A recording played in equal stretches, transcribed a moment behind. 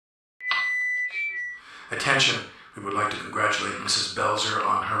Attention, we would like to congratulate Mrs. Belzer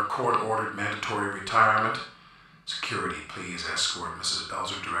on her court-ordered mandatory retirement. Security, please escort Mrs.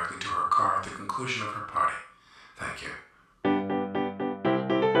 Belzer directly to her car at the conclusion of her party. Thank you.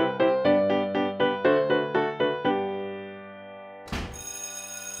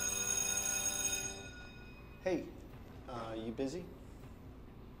 Hey, you busy?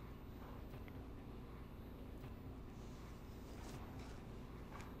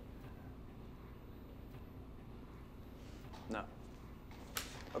 No.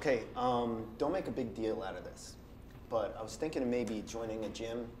 Okay, don't make a big deal out of this. But I was thinking of maybe joining a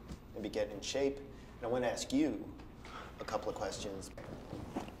gym, maybe getting in shape. And I want to ask you a couple of questions.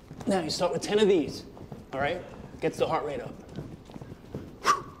 Now you start with 10 of these, all right? Gets the heart rate up.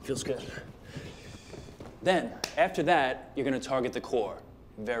 Feels good. Then, after that, you're gonna target the core.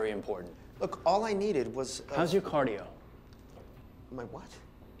 Very important. Look, all I needed was... How's your cardio? My what?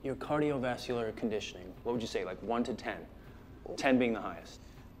 Your cardiovascular conditioning. What would you say, like 1 to 10? 10 being the highest.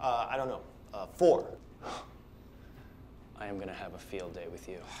 I don't know. 4. I am gonna have a field day with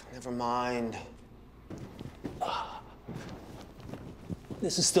you. Never mind.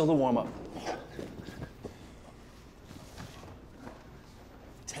 This is still the warm-up.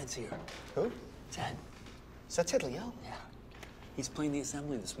 Ted's here. Who? Ted. Is that Ted Leo? Yeah. He's playing the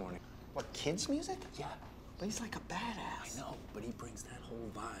assembly this morning. What, kids' music? Yeah. But he's like a badass. I know, but he brings that whole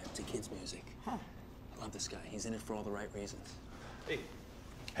vibe to kids' music. Huh. I love this guy. He's in it for all the right reasons. Hey.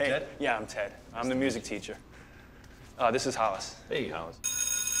 Hey. Ted? Yeah, I'm Ted. I'm the music teacher. This is Hollis. Hey, Hollis.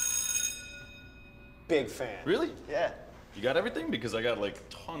 Big fan. Really? Yeah. You got everything? Because I got like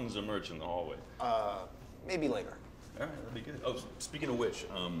tons of merch in the hallway. Maybe later. All right, that'd be good. Oh, speaking of which,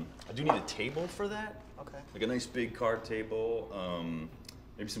 I do need a table for that. Okay. Like a nice big card table,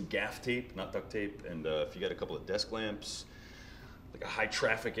 maybe some gaff tape, not duct tape, and if you got a couple of desk lamps, like a high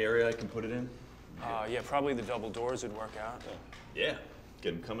traffic area I can put it in. Yeah, probably the double doors would work out. Yeah,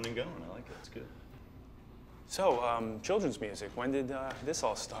 get them coming and going. I like it. It's good. So, children's music. When did this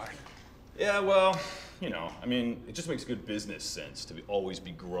all start? Yeah, well, you know, I mean, it just makes good business sense to always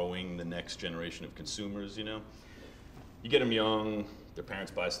be growing the next generation of consumers, you know? You get them young, their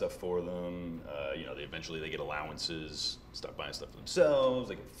parents buy stuff for them, you know, eventually they get allowances, start buying stuff for themselves,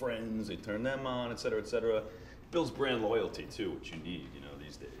 they get friends, they turn them on, et cetera, builds brand loyalty too, which you need, you know,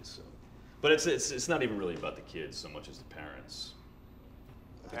 these days, so. But it's not even really about the kids so much as the parents.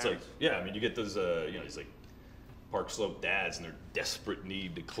 It's like, yeah, I mean, you get those, you know, these like Park Slope dads and their desperate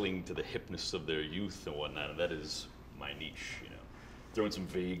need to cling to the hipness of their youth and whatnot, and that is my niche, you know. Throwing some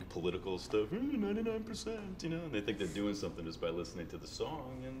vague political stuff, 99%, you know, and they think they're doing something just by listening to the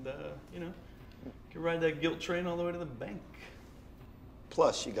song, and, you know, you can ride that guilt train all the way to the bank.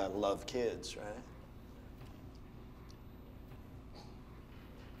 Plus, you gotta love kids, right?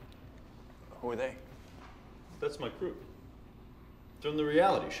 Who are they? That's my crew. It's from the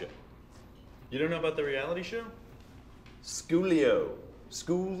reality show. You don't know about the reality show? Schoolio.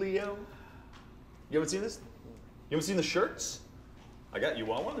 Schoolio? You haven't seen this? You haven't seen the shirts? I got you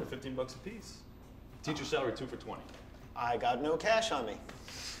want one? They're 15 bucks a piece. Teacher salary 2 for 20. I got no cash on me.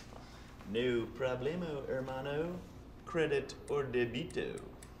 No problemo, hermano. Credit or debito.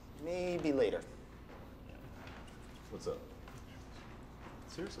 Maybe later. What's up?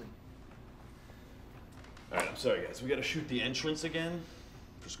 Seriously? All right, I'm sorry, guys. We got to shoot the entrance again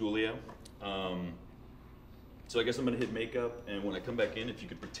for Schoolio. So I guess I'm gonna hit makeup, and when I come back in, if you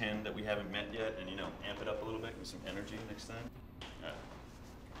could pretend that we haven't met yet, and you know, amp it up a little bit with some energy next time. All right.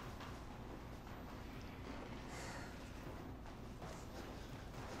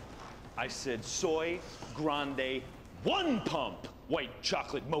 I said soy grande 1 pump white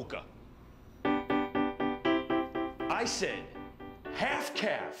chocolate mocha. I said half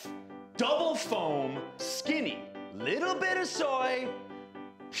calf double foam skinny little bit of soy.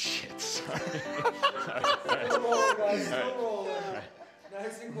 Shit, sorry. Still rolling, guys, still rolling.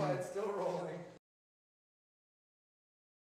 Nice and quiet, still rolling.